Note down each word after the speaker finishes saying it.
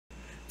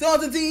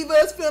Dons and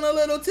Divas feeling a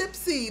little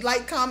tipsy.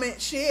 Like,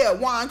 comment, share.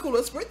 Wine cooler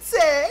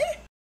spritzer.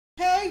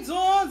 Hey,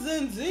 Dons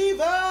and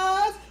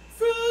Divas.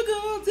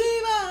 Frugal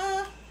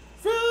Diva.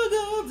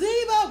 Frugal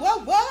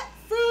Diva. What?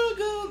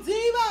 Frugal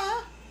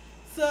Diva.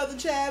 Southern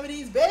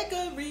Charities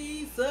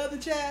Bakery. Southern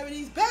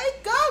Charities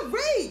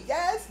Bakery.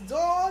 Yes,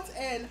 Dons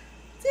and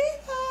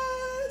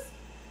Divas.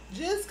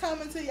 Just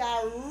coming to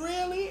y'all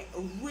really,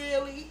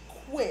 really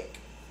quick.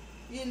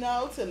 You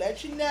know, to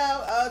let you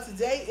know,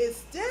 today is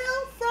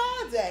still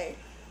Friday.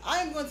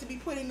 I'm going to be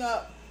putting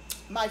up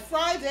my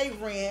Friday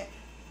rant,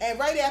 and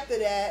right after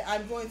that,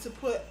 I'm going to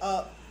put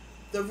up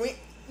the rant.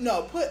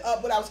 No, put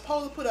up what I was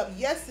supposed to put up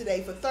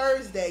yesterday for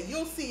Thursday.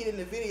 You'll see it in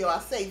the video. I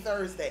say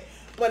Thursday,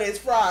 but it's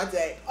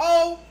Friday.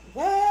 Oh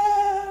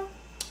well.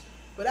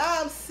 But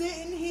I'm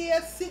sitting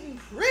here, sitting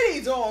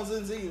pretty, Dons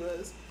and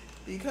Divas,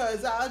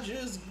 because I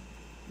just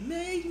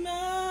made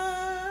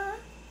my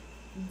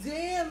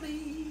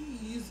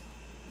dailies.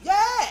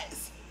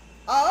 Yes.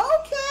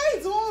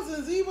 Okay, Dons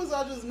and Divas,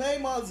 I just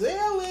made my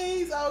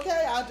dailies.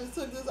 Okay, I just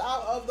took this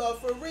out of the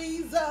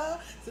freezer.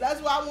 So that's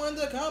why I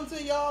wanted to come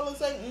to y'all and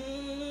say,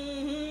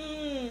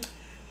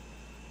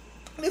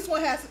 This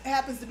one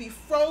happens to be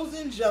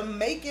frozen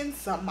Jamaican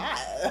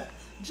smile.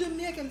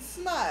 Jamaican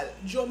smile.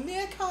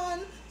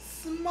 Jamaican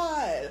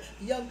smile.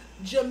 Young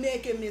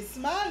Jamaican me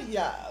smile,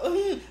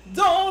 y'all.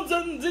 Dons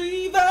and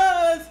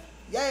Divas.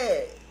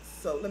 Yes.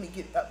 So let me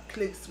get up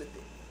close with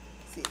it.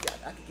 See, y'all,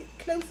 I can get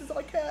close as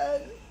I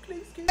can.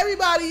 Close.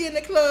 Everybody in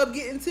the club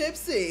getting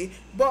tipsy.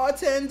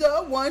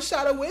 Bartender, 1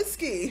 shot of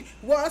whiskey.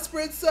 1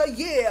 spritzer,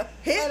 yeah.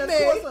 Hit me. And of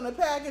course on the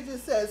package it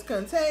says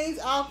contains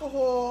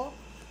alcohol.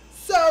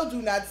 So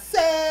do not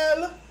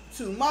sell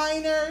to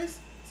minors.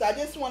 So I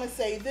just want to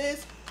say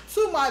this.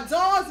 To my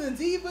Dons and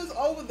Divas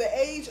over the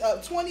age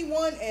of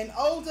 21 and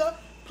older,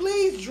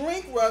 please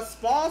drink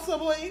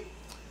responsibly.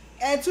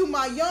 And to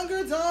my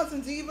younger Dons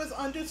and Divas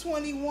under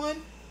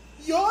 21,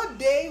 your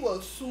day will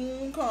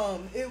soon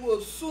come. It will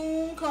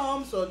soon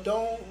come, so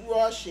don't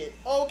rush it.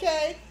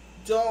 Okay?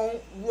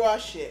 Don't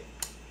rush it.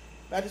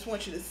 I just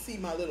want you to see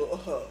my little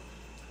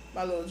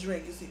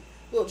drink. You see,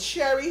 little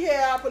cherry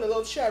here. I put a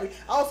little cherry.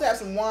 I also have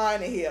some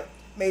wine in here.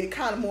 Made it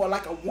kind of more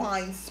like a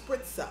wine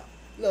spritzer.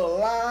 Little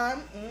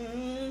lime.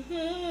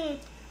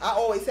 I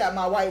always have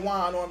my white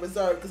wine on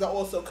reserve because I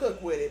also cook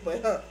with it.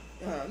 But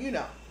you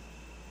know.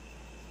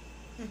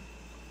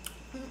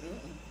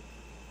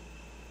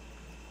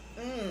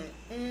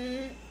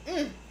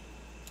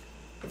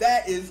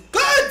 That is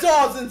good,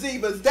 Dons and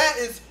Divas. That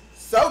is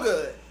so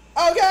good.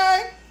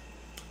 Okay?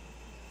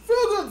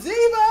 Frugal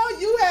Diva,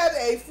 you have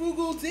a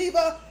Frugal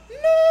Diva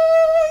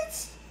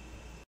night.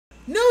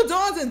 New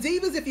Dons and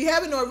Divas, if you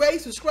haven't already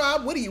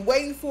subscribed, what are you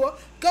waiting for?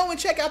 Go and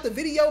check out the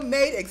video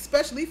made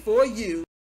especially for you.